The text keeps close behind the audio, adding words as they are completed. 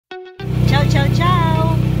Chow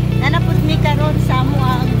chow. Nanapod mi karon sa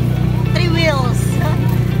amuang 3 wheels.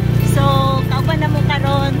 So, kauban na mo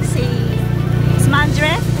karon si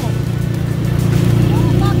Xmandre.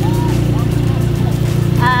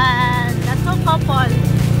 And that's all couple.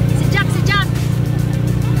 Si Jack.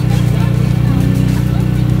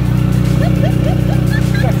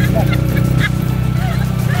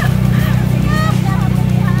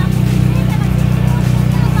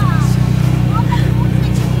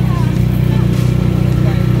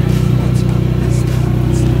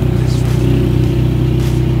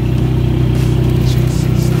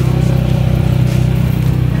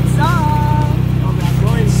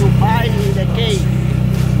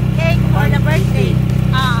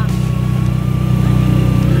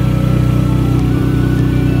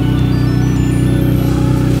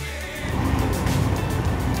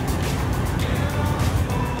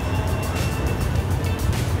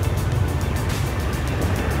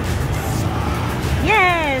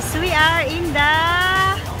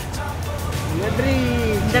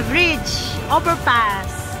 The bridge overpass.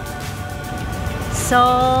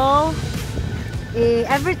 So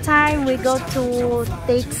every time we go to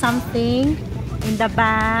take something in the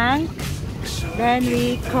bank, then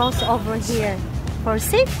we cross over here for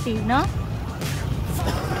safety, no?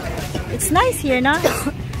 It's nice here, no?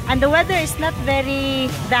 And the weather is not very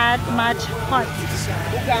that much hot.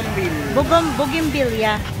 Bougainville,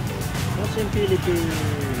 yeah. What's in Philippines?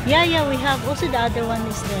 Yeah, we have also the other one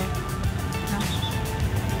is there.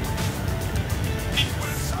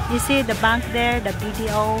 You see the bank there, the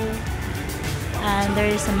BDO, and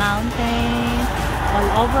there is a mountain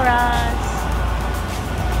all over us.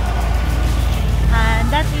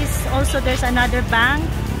 And that is also, there's another bank.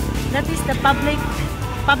 That is the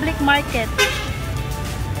public market.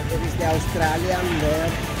 There is the Australian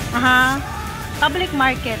there. Public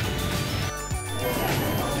market.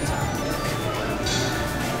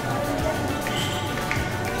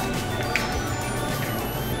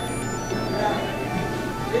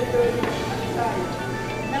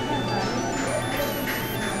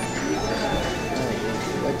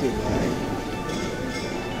 What you like?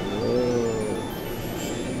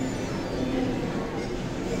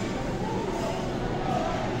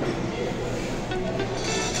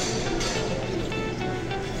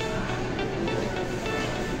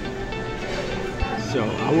 So,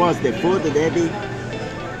 how was the food, Daddy?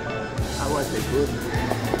 How was the food?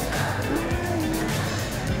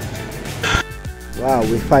 Wow,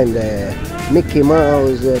 we find the Mickey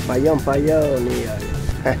Mouse Payon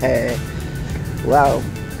here. Wow,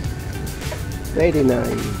 very nice.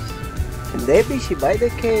 And Debbie, she buy the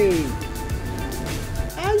cake.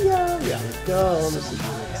 Hello, welcome. See you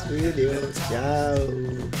next video. Ciao.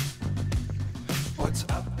 What's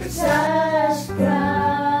up?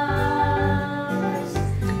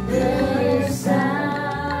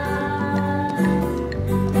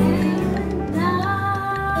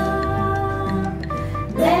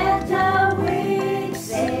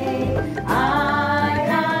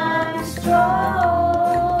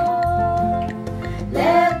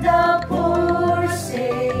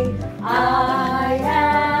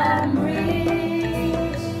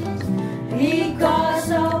 Because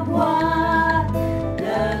of what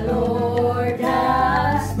the Lord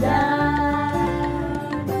has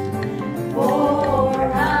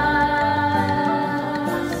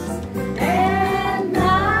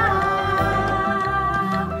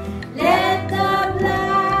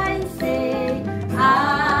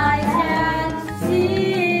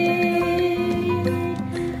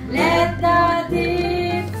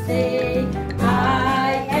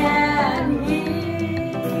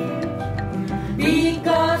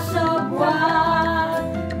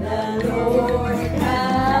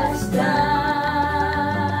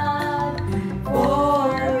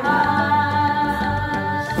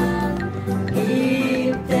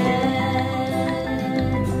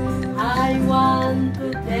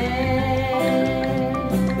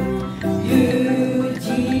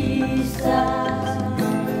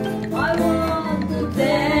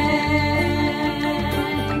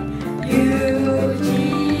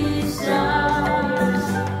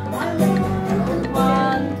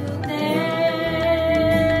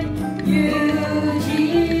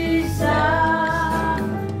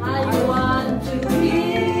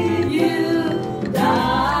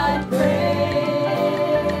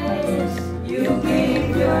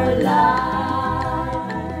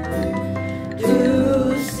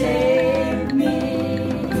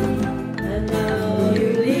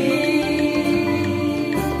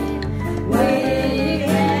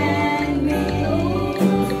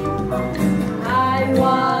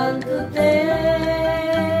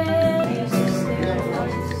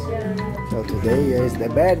So today is the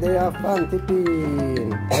birthday of Auntie Epin.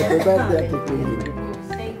 Happy birthday, Auntie Epin.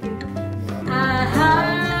 Thank you.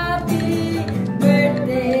 Happy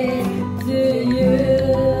birthday to you.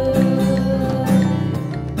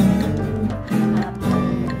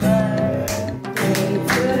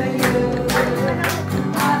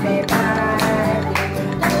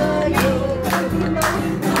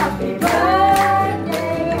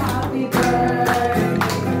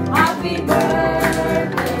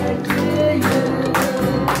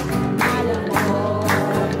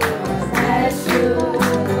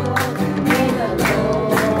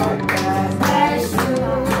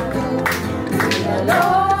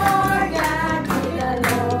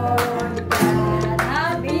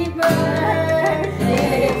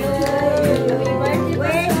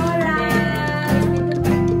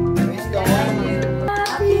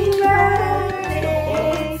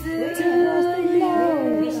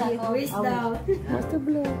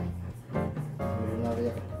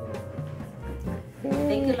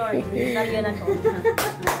 Thank you, Lord. Nalagyan ako.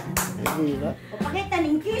 Pakita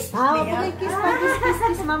ng kiss. Kiss,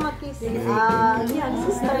 kiss, mama, kiss. Yan,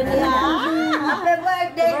 sister niya. Happy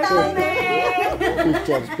birthday, Tommy!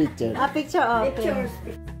 Picture. Picture, okay. Pictures.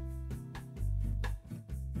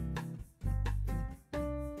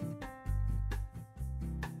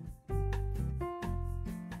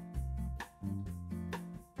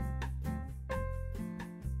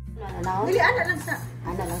 Dili, ana lang sa.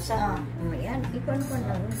 Ano lang siya? Ayan, ikon ko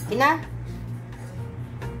lang. Ina?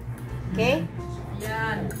 Okay?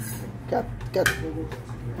 Cut.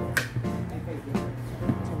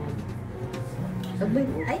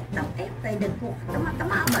 Ay, pwede po. Tama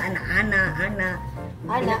ba? Ana. Ana.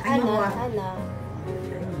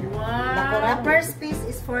 The first piece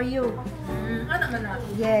is for you.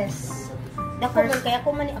 Yes. Ako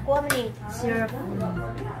man eh. Sure.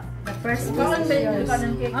 The first piece is yours.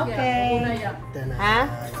 Okay. Ha?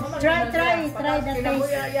 Try the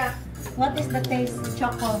taste. What is the taste?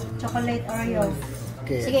 Chocolate Oreo.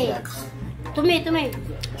 Okay. Sige. Tumi.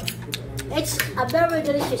 It's a very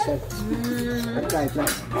delicious. Try.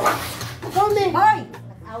 Tumi. Hoy!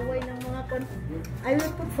 Away ng mga kon. I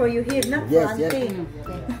will put for you here, not for Yes. Auntie.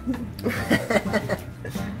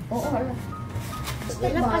 Oo, hala.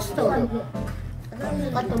 Ilang kasto?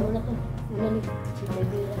 Kato mo na to.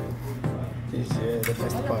 This is the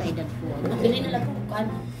best part. Nakili na lang kung kaan.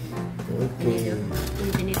 Okay.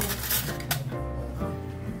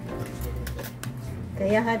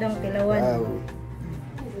 Kaya hadang kilawan. Wow.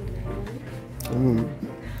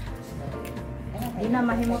 Di na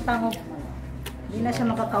mahimutang og. Di na siya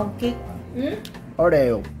makakaog cake.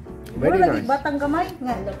 Oreo. Very Wala lagi nice. batang gamay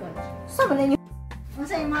nga. Sa man ninyo?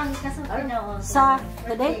 Unsa imong kasukay na o? Sa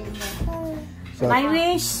today. So, My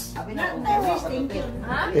wish. Thank you.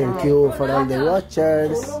 thank you for all the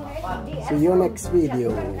watchers. See you next video.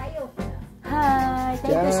 Hi,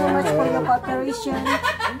 thank you so much for your cooperation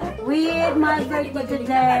with my birthday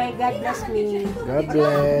today. God bless me. God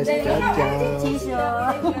bless. Ciao, ciao. Cheers.